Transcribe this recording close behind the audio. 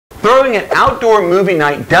Throwing an outdoor movie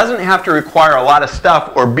night doesn't have to require a lot of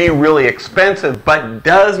stuff or be really expensive, but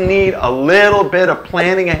does need a little bit of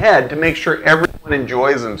planning ahead to make sure everyone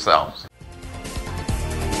enjoys themselves.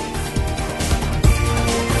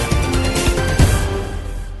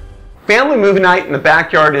 Family movie night in the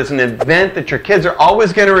backyard is an event that your kids are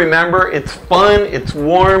always going to remember. It's fun, it's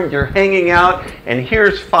warm, you're hanging out, and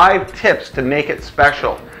here's 5 tips to make it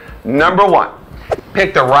special. Number 1,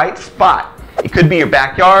 pick the right spot. It could be your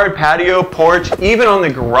backyard, patio, porch, even on the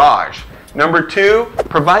garage. Number 2,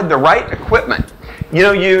 provide the right equipment. You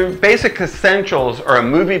know, your basic essentials are a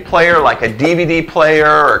movie player like a DVD player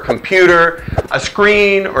or a computer, a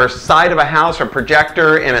screen or side of a house or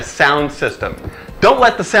projector, and a sound system. Don't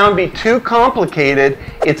let the sound be too complicated.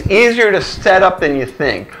 It's easier to set up than you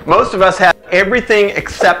think. Most of us have everything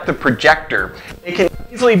except the projector. It can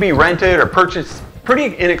easily be rented or purchased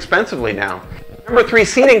pretty inexpensively now. Number 3,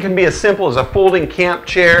 seating can be as simple as a folding camp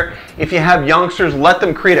chair. If you have youngsters, let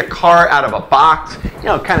them create a car out of a box. You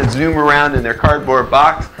know, kind of zoom around in their cardboard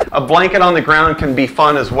box. A blanket on the ground can be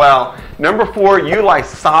fun as well. Number 4, utilize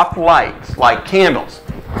soft lights like candles.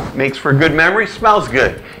 Makes for good memory, smells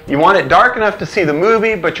good. You want it dark enough to see the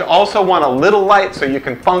movie, but you also want a little light so you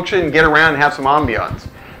can function, get around, and have some ambiance.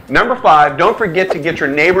 Number 5, don't forget to get your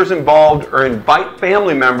neighbors involved or invite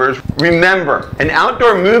family members. Remember, an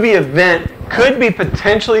outdoor movie event could be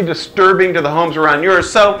potentially disturbing to the homes around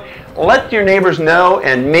yours, so let your neighbors know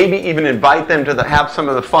and maybe even invite them to have some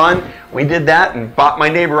of the fun. We did that and bought my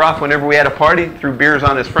neighbor off whenever we had a party, threw beers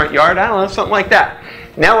on his front yard, I don't know, something like that.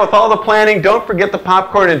 Now with all the planning, don't forget the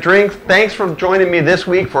popcorn and drinks. Thanks for joining me this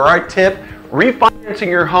week for our tip. Refinancing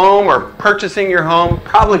your home or purchasing your home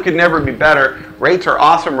probably could never be better. Rates are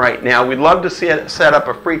awesome right now. We'd love to see it set up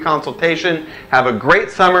a free consultation. Have a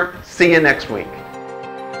great summer. See you next week.